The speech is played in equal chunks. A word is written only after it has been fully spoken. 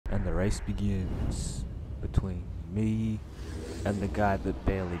race begins between me and the guy that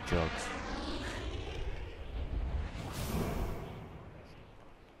barely jogs.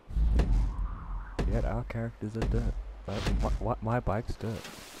 Yet our characters are dirt. But my bike's dirt.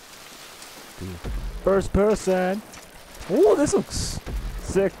 Dude. First person! Oh, this looks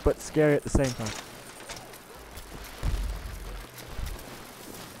sick but scary at the same time.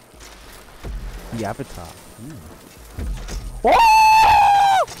 The Avatar. Ooh. Oh!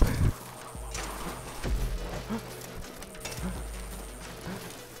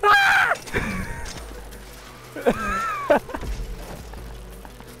 Ah!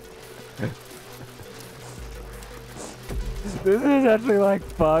 This is actually like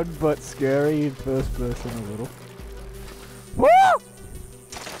fun but scary in first person a little. Woo!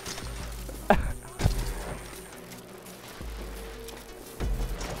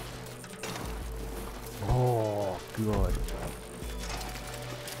 Oh god.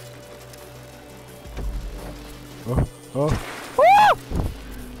 Oh, oh. Ah!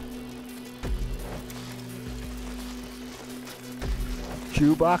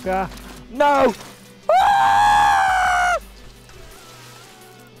 Chewbacca? No! Ah!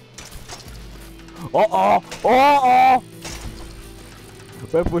 Uh-oh! Uh-oh!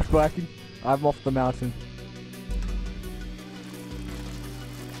 We're pushbacking. I'm off the mountain.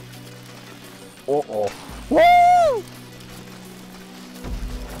 Uh-oh. Woo!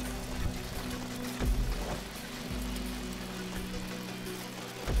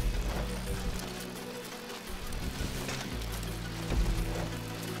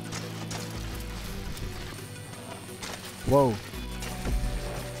 Whoa.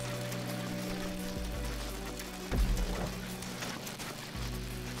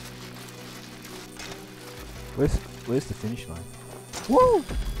 Where's the finish line? Woo!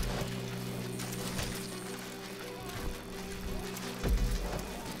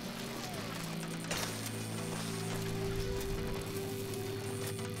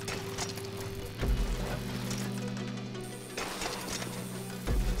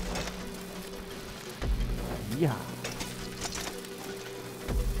 Yeah.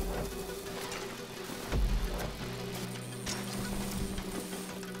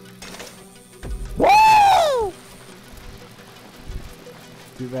 Woo!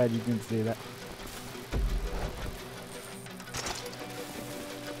 Too bad you can see that.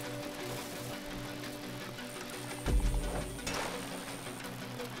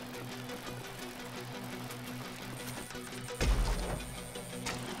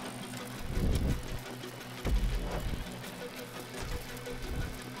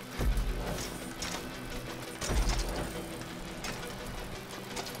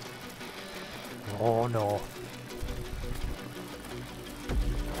 Oh no.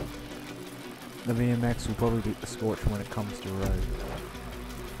 The BMX will probably beat the Scorch when it comes to road.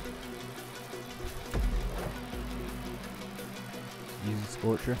 Use the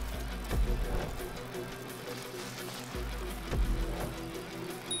Scorcher.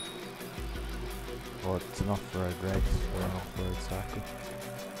 Well, it's an off-road race or an off-road cycle.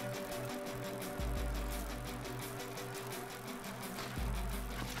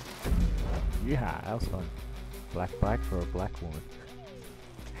 Yeah, that was fun. Black bike for a black woman.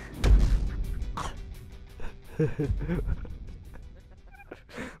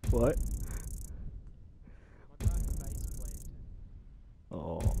 What?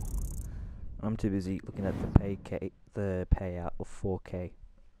 Oh, I'm too busy looking at the payout of 4K.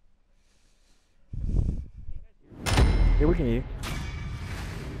 Here we can hear you.